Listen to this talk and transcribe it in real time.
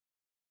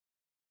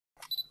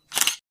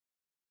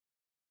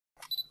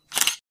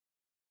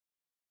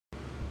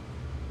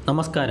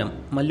നമസ്കാരം,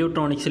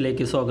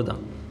 മല്യൂട്രോണിക്സിലേക്ക് സ്വാഗതം.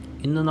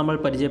 ഇന്ന് നമ്മൾ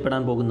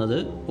പരിചയപ്പെടാൻ പോകുന്നത്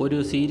ഒരു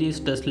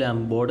സീരീസ് ടെസ്റ്റ്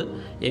ലാമ്പ് ബോർഡ്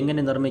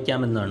എങ്ങനെ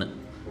നിർമ്മിക്കാമെന്നാണ്.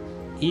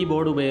 ഈ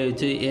ബോർഡ്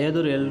ഉപയോഗിച്ച്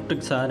ഏതൊരു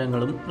ഇലക്ട്രിക്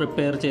സാധനങ്ങളും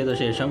റിപ്പയർ ചെയ്ത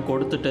ശേഷം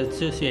കൊടുത്ത്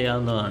ടെസ്റ്റ്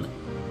ചെയ്യാവുന്നതാണ്.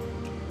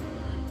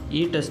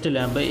 ഈ ടെസ്റ്റ്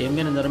ലാമ്പ്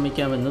എങ്ങനെ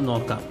നിർമ്മിക്കാമെന്ന്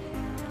നോക്കാം.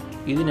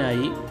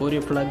 ഇതിനായി ഒരു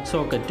പ്ലഗ്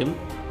സോക്കറ്റും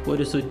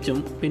ഒരു സ്വിച്ചും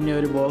പിന്നെ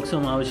ഒരു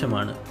ബോക്സും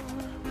ആവശ്യമാണ്.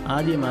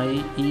 ആദ്യമായി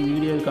ഈ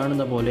വീഡിയോയിൽ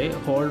കാണുന്ന പോലെ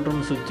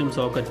ഹോൾഡറും സ്വിച്ചും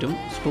സോക്കറ്റും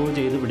സ്ക്രൂ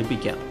ചെയ്ത്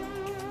പിടിപ്പിക്കാം.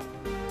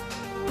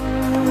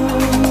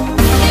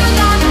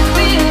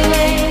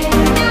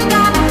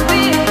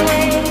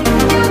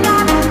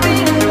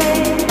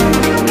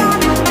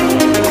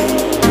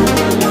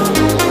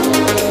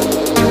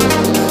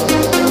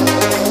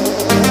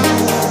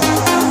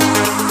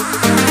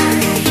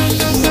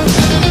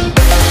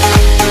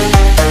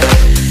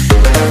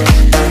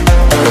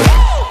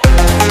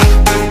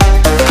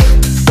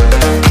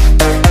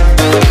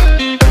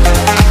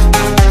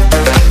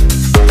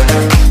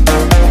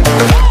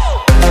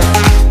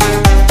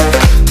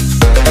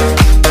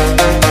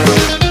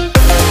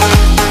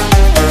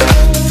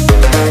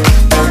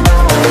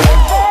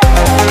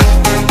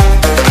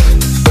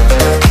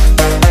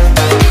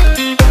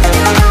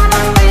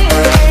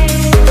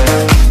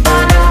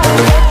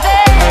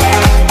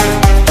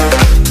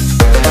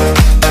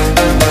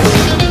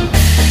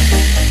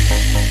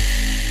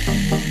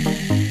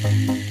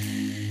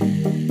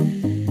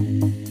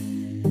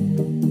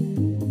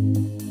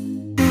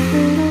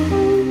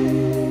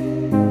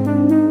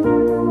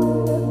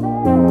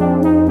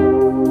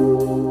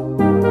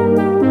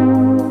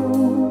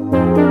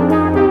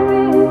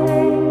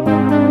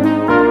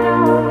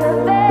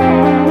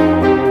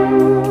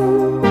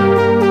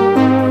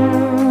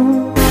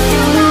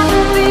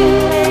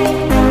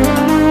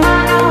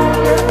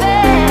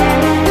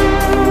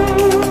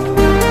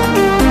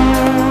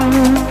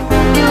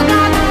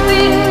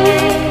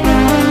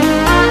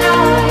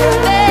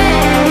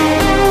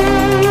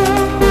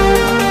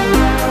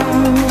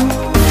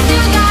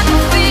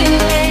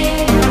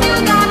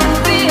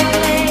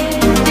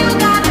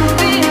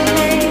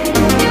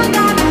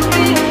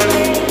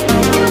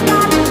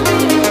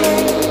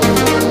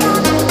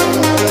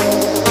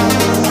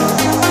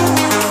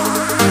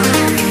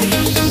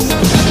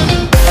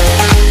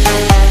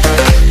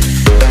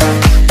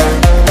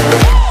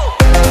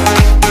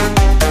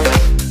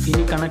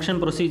 കണക്ഷൻ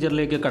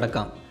പ്രൊസീജിയറിലേക്ക്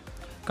കടക്കാം.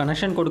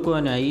 കണക്ഷൻ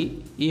കൊടുക്കുവാനായി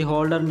ഈ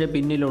ഹോൾഡറിൻ്റെ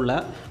പിന്നിലുള്ള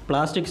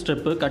പ്ലാസ്റ്റിക്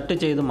സ്ട്രിപ്പ് കട്ട്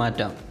ചെയ്ത്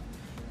മാറ്റാം.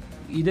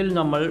 ഇതിൽ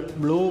നമ്മൾ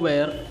ബ്ലൂ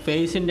വയർ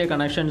ഫേസിൻ്റെ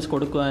കണക്ഷൻസ്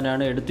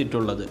കൊടുക്കുവാനാണ്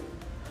എടുത്തിട്ടുള്ളത്.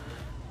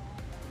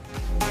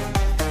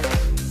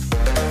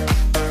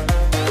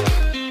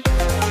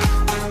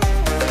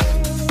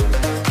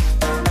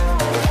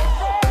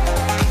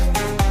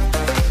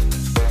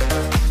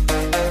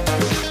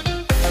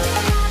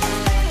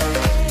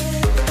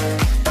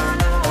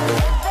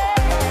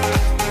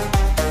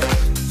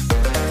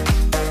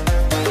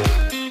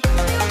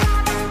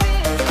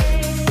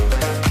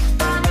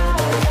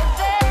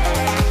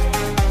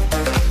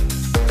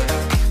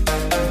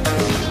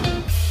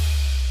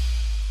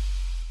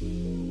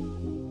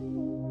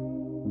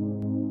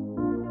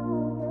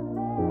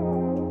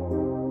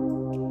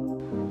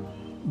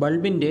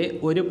 ബൾബിൻ്റെ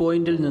ഒരു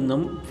പോയിന്റിൽ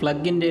നിന്നും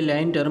പ്ലഗിൻ്റെ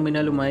ലൈൻ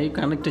ടെർമിനലുമായി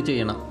കണക്ട്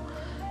ചെയ്യണം.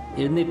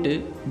 എന്നിട്ട്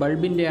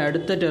ബൾബിൻ്റെ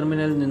അടുത്ത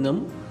ടെർമിനലിൽ നിന്നും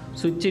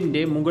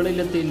സ്വിച്ചിൻ്റെ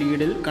മുകളിലത്തെ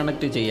ലീഡിൽ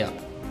കണക്ട് ചെയ്യാം.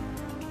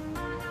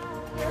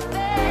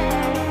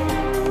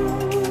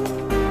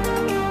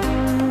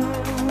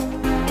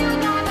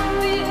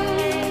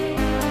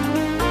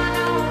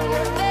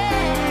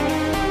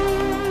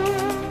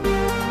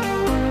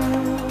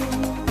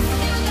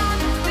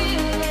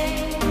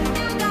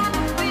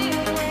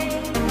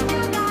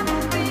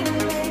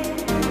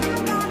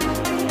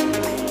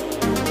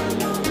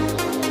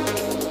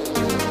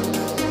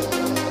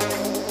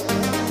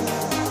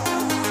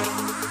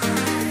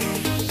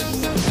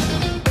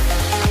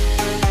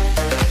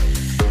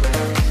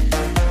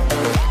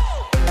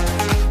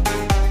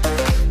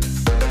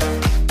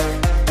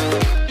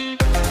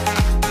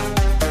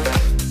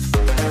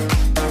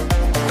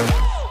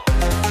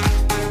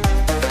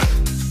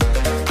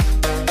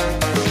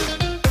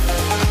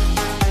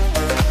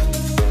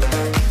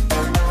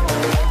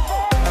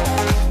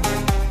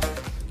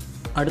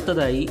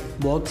 അടുത്തതായി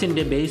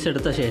ബോക്സിൻ്റെ ബേസ്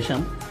എടുത്ത ശേഷം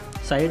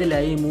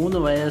സൈഡിലായി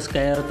 3 വയേഴ്സ്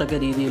കയറത്തക്ക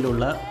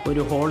രീതിയിലുള്ള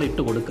ഒരു ഹോൾ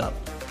ഇട്ട് കൊടുക്കാം.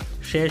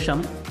 ശേഷം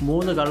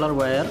 3 കളർ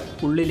വയർ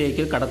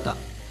ഉള്ളിലേക്ക് കടത്താം.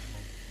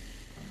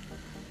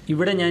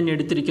 ഇവിടെ ഞാൻ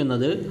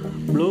എടുത്തിരിക്കുന്നത്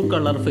blue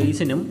colour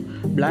ഫേസിനും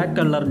black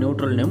colour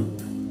ന്യൂട്രലിനും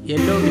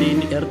yellow green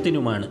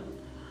എർത്തിനുമാണ്.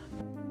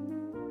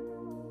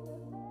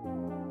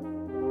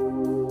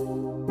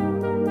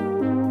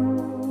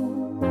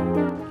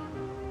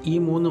 ഈ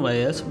 3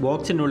 വയേഴ്സ്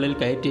ബോക്സിനുള്ളിൽ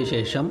കയറ്റിയ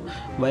ശേഷം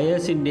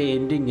വയേഴ്സിൻ്റെ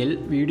എൻഡിങ്ങിൽ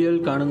വീഡിയോയിൽ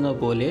കാണുന്ന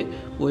പോലെ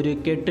ഒരു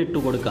കെട്ടിട്ട്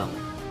കൊടുക്കാം.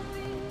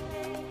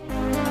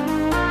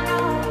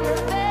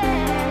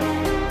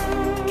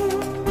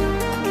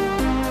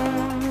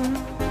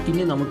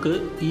 ഇനി നമുക്ക്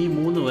ഈ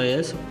 3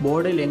 വയേഴ്സ്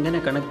ബോർഡിൽ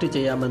എങ്ങനെ കണക്ട്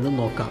ചെയ്യാമെന്ന്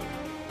നോക്കാം.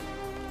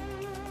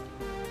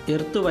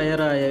 Earth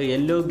വയറായ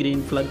yellow green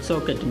plug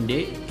സോക്കറ്റിൻ്റെ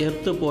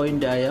earth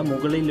പോയിൻ്റായ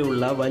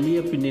മുകളിലുള്ള വലിയ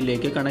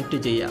പിന്നിലേക്ക് കണക്റ്റ്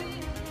ചെയ്യാം.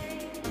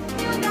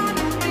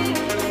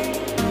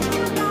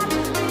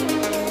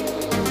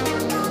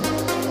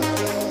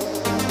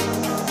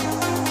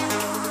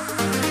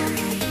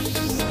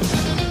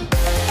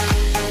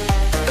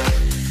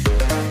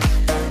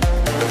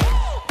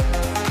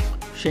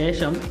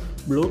 ശേഷം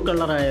ബ്ലൂ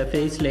കളറായ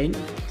ഫേസ് ലൈൻ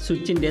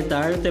സ്വിച്ചിൻ്റെ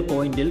താഴത്തെ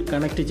പോയിന്റിൽ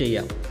കണക്റ്റ്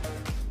ചെയ്യാം.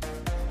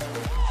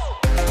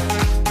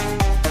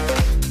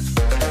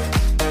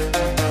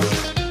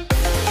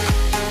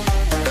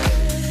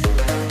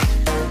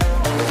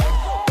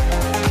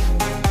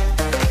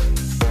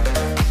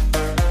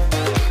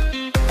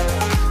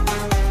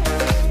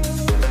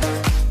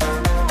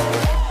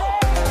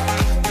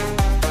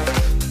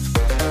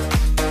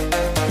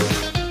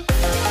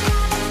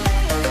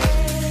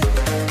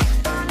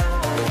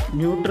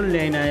 ന്യൂട്രൽ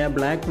ലൈനായ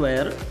ബ്ലാക്ക്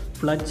വയർ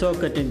പ്ലഗ്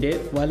സോക്കറ്റിൻ്റെ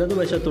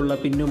വലതുവശത്തുള്ള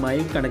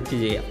പിന്നുമായി കണക്റ്റ്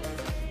ചെയ്യാം.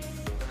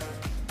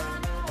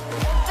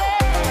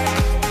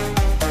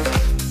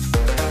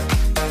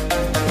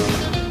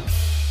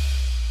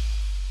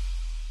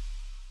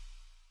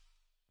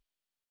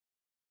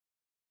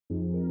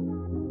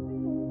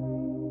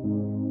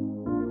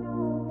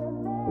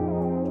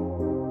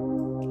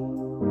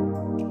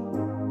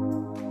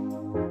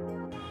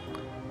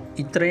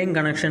 ഇത്രയും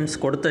കണക്ഷൻസ്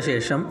കൊടുത്ത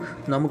ശേഷം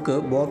നമുക്ക്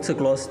ബോക്സ്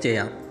ക്ലോസ്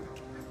ചെയ്യാം.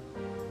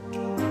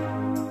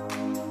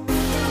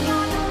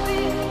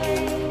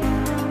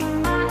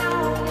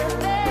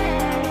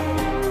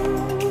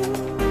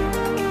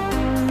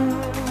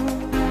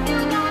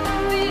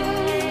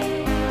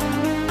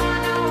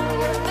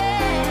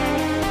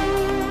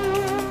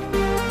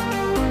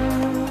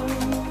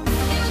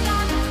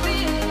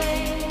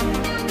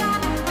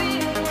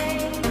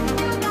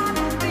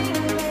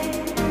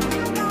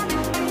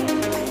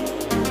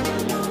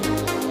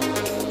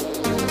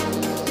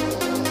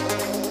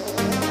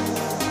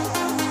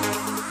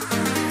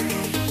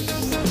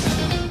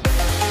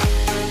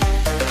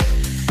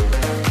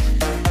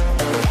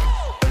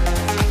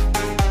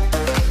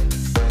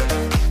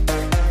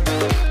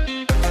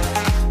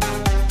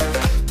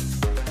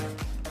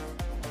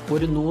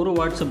 ഒരു 100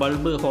 വാട്ട്സ്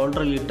ബൾബ്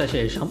ഹോൾഡറിൽ ഇട്ട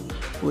ശേഷം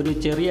ഒരു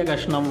ചെറിയ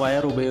കഷ്ണം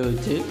വയർ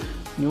ഉപയോഗിച്ച്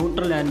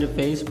ന്യൂട്രൽ ആൻഡ്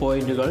ഫേസ്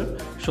പോയിൻറ്റുകൾ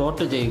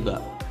ഷോർട്ട് ചെയ്യുക.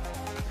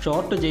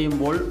 ഷോർട്ട്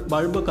ചെയ്യുമ്പോൾ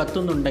ബൾബ്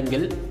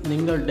കത്തുന്നുണ്ടെങ്കിൽ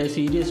നിങ്ങളുടെ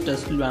സീരീസ്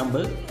ടെസ്റ്റ്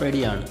ലാമ്പ്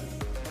റെഡിയാണ്.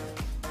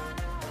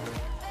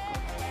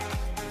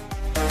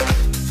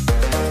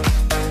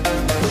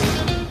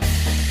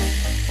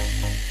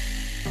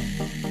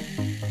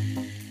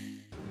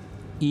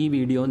 ഈ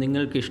വീഡിയോ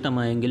നിങ്ങൾക്ക്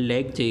ഇഷ്ടമായെങ്കിൽ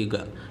ലൈക്ക് ചെയ്യുക.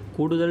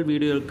 കൂടുതൽ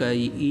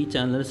വീഡിയോകൾക്കായി ഈ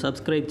ചാനൽ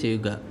സബ്സ്ക്രൈബ്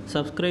ചെയ്യുക.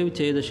 സബ്സ്ക്രൈബ്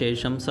ചെയ്ത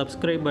ശേഷം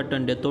സബ്സ്ക്രൈബ്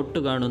ബട്ടൻ്റെ തൊട്ട്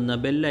കാണുന്ന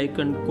ബെൽ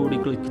ഐക്കൺ കൂടി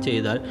ക്ലിക്ക്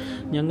ചെയ്താൽ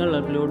ഞങ്ങൾ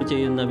അപ്ലോഡ്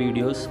ചെയ്യുന്ന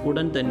വീഡിയോസ്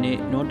ഉടൻ തന്നെ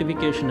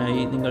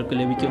നോട്ടിഫിക്കേഷനായി നിങ്ങൾക്ക്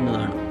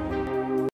ലഭിക്കുന്നതാണ്.